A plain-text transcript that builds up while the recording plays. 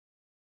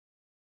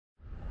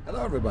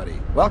Hello everybody,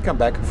 welcome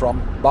back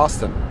from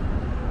Boston.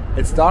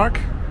 It's dark,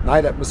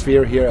 night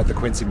atmosphere here at the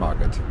Quincy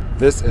Market.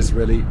 This is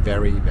really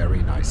very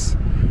nice.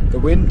 The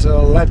wind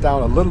let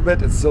down a little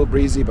bit, it's still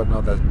breezy but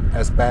not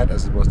as bad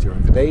as it was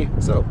during the day,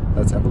 so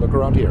let's have a look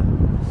around here.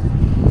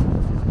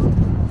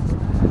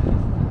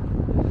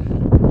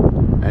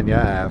 And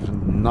yeah, I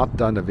have not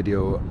done a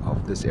video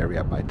of this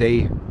area by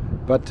day,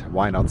 but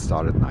why not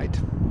start at night?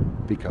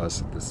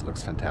 Because this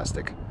looks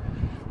fantastic.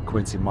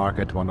 Quincy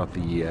Market, one of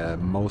the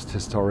most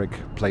historic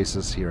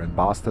places here in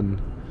Boston.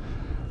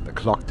 The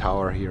clock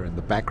tower here in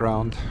the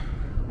background.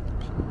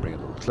 Bring it a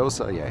little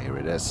closer. Yeah, here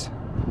it is.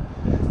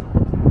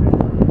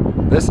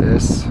 This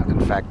is,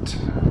 in fact,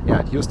 yeah,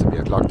 it used to be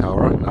a clock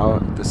tower. Now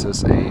this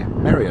is a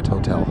Marriott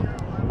hotel.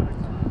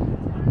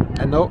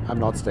 And no, I'm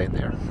not staying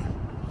there.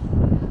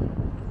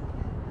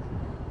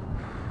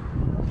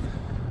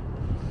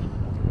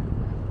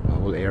 The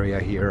whole area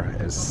here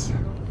is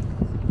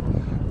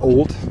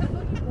old,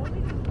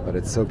 but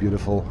it's so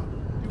beautiful.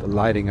 The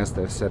lighting as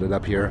they've set it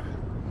up here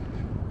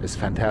is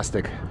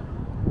fantastic.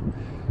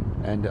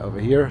 And over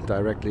here,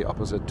 directly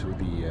opposite to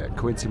the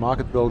Quincy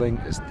Market building,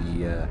 is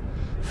the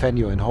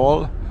Venue and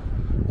Hall,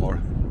 or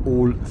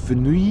Hall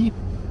Venue.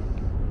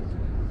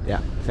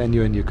 Yeah,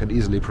 Venue, and you can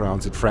easily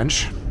pronounce it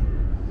French.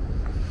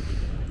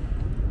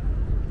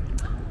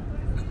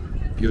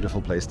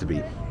 Beautiful place to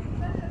be.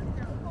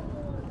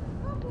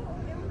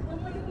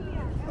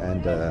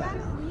 And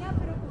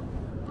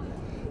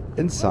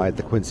inside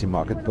the Quincy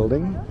Market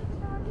building,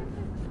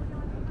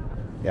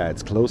 yeah,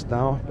 it's closed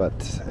now, but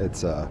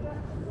it's a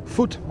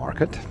food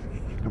market,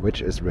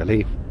 which is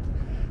really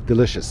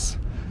delicious.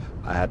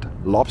 I had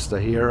lobster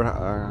here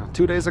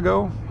 2 days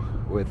ago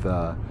with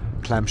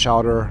clam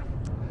chowder,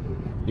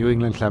 New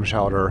England clam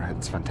chowder.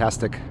 It's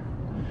fantastic.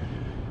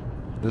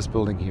 This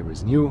building here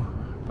is new,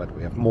 but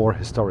we have more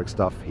historic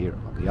stuff here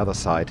on the other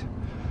side,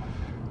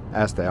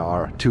 as there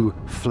are two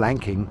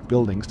flanking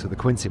buildings to the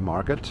Quincy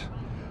Market.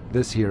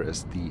 This here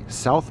is the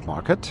South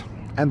Market,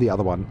 and the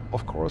other one,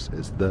 of course,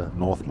 is the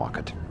North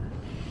Market.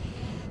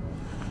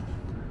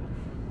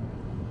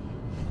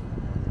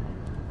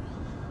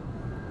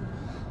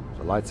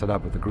 The lights set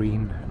up with the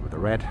green and with the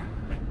red.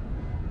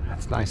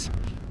 That's nice.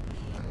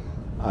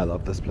 I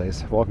love this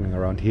place. Walking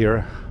around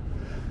here,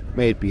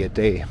 may it be at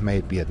day, may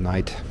it be at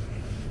night,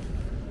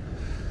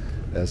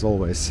 there's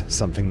always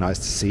something nice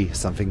to see,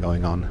 something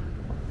going on.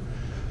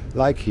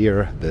 Like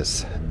here,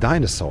 this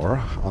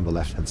dinosaur on the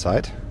left-hand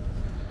side.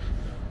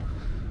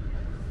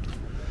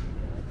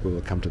 We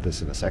will come to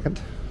this in a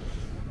second.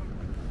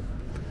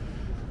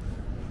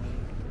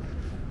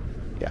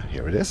 Yeah,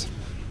 here it is.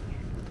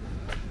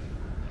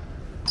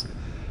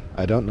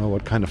 I don't know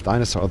what kind of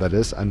dinosaur that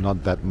is. I'm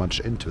not that much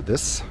into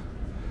this.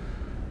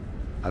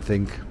 I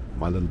think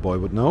my little boy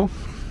would know.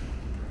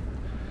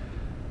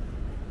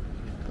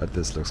 But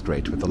this looks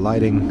great with the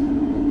lighting.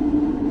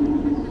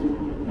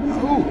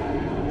 Oh!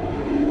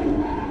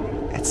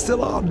 It's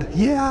still on!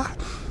 Yeah!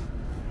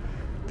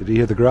 Did you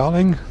hear the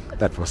growling?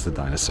 That was the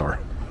dinosaur.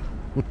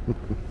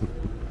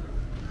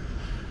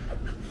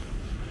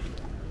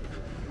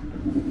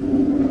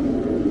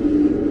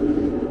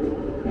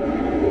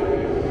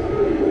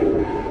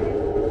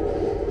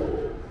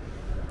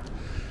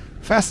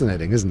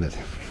 Fascinating, isn't it?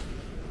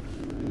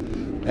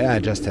 Yeah, I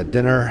just had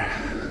dinner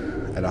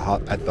at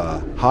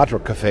the Hard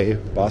Rock Cafe,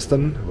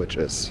 Boston, which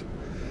is,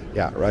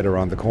 yeah, right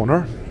around the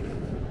corner.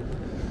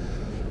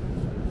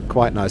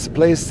 Quite nice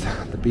place.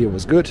 The beer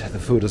was good, the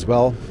food as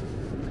well,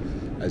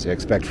 as you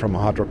expect from a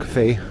Hard Rock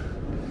Cafe.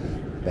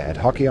 They had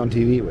hockey on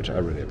TV, which I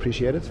really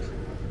appreciated.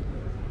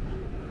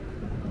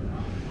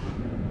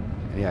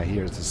 And yeah,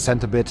 here's the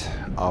center bit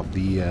of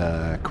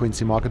the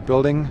Quincy Market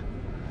building.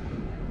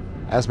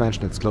 As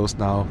mentioned, it's closed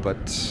now, but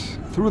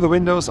through the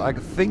windows I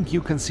think you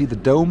can see the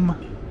dome,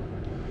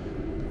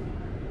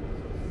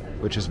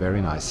 which is very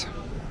nice.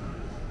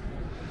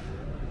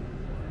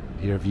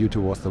 Here, view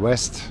towards the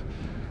west.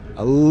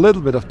 A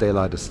little bit of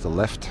daylight is still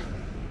left,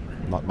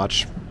 not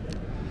much,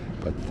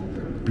 but the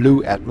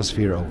blue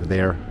atmosphere over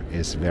there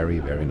is very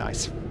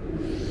nice.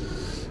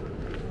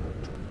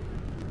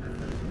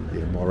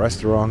 Here, more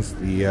restaurants.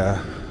 The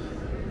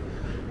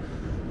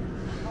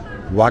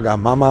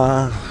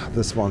Wagamama,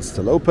 this one's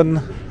still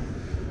open.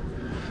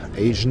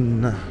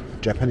 Asian,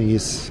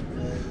 Japanese,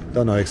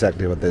 don't know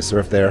exactly what they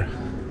serve there.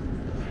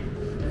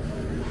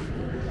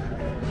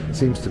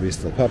 Seems to be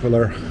still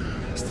popular,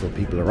 still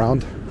people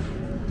around.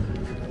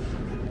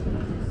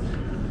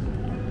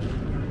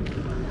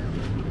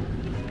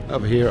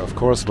 Over here, of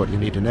course, what you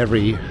need in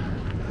every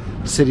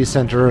city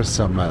center,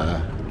 some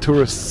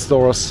tourist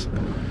stores.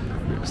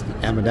 There's the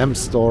M&M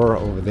store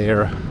over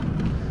there,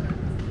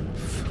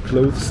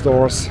 clothes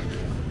stores.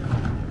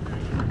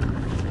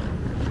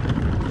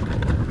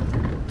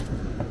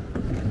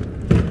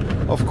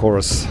 Of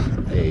course,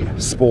 a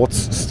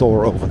sports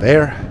store over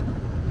there.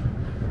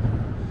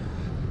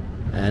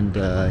 And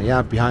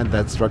yeah, behind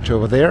that structure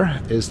over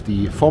there is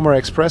the former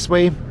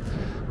expressway,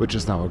 which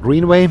is now a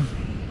greenway.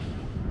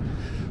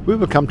 We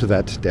will come to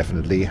that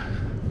definitely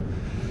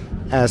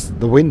as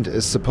the wind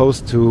is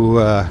supposed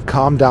to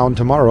calm down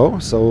tomorrow.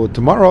 So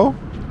tomorrow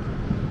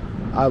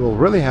I will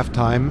really have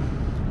time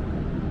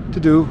to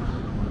do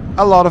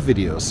a lot of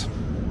videos.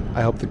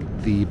 I hope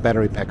the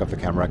battery pack of the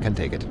camera can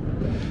take it.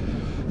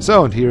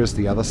 So, and here is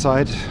the other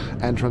side,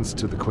 entrance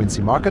to the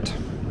Quincy Market.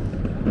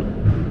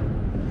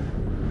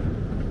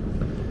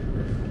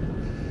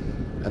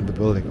 And the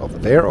building over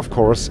there, of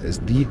course, is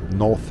the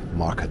North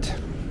Market.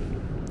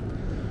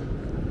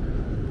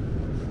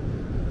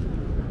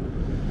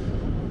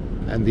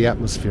 And the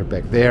atmosphere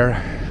back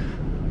there,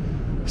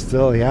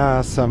 still,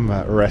 yeah, some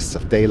rests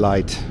of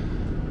daylight.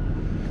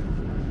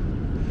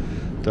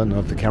 Don't know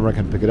if the camera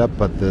can pick it up,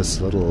 but this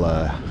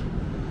little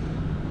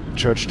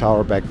church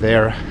tower back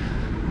there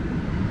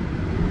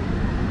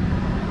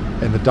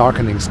in the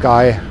darkening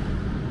sky,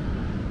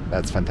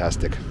 that's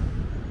fantastic.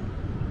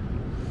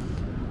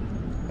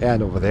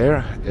 And over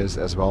there is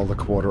as well the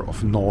quarter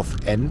of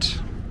North End.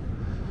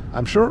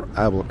 I'm sure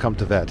I will come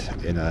to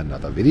that in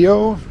another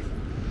video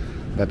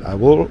that I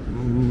will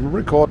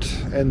record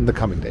in the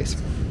coming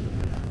days.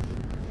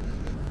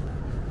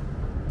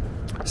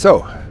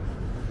 So,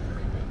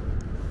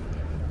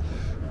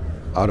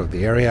 out of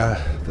the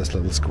area, this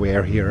little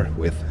square here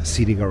with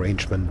seating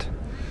arrangement,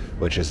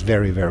 which is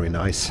very, very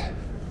nice.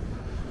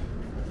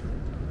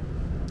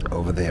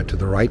 Over there to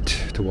the right,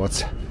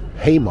 towards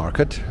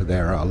Haymarket,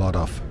 there are a lot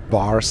of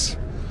bars,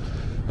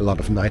 a lot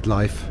of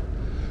nightlife,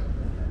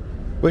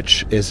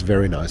 which is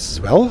very nice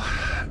as well.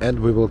 And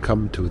we will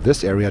come to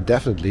this area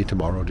definitely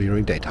tomorrow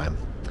during daytime,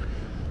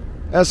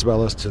 as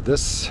well as to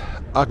this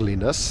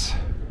ugliness,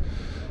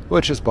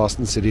 which is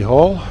Boston City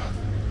Hall.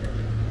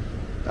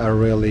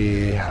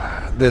 Really,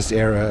 this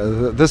area,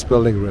 this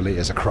building really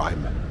is a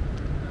crime.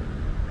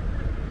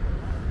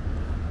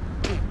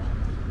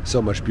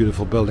 So much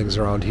beautiful buildings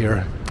around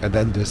here, and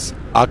then this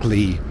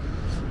ugly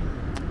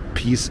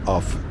piece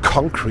of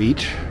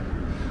concrete,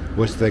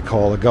 which they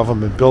call a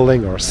government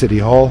building or city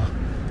hall.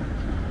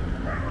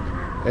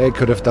 They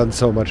could have done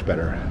so much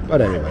better,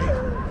 but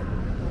anyway.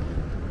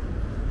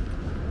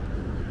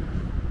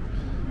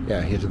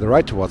 Yeah, here to the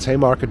right towards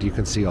Haymarket you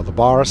can see all the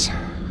bars.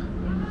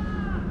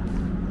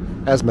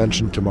 As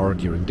mentioned, tomorrow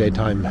during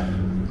daytime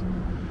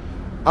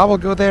I will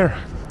go there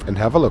and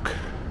have a look,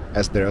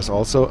 as there's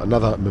also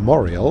another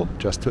memorial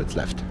just to its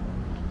left.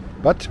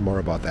 But more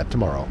about that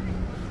tomorrow.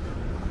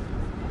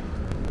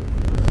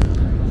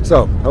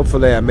 So,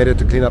 hopefully I made it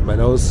to clean up my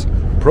nose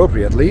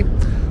appropriately.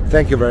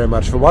 Thank you very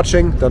much for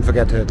watching. Don't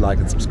forget to hit like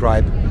and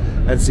subscribe.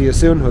 And see you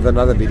soon with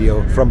another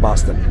video from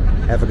Boston.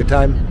 Have a good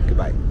time.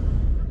 Goodbye.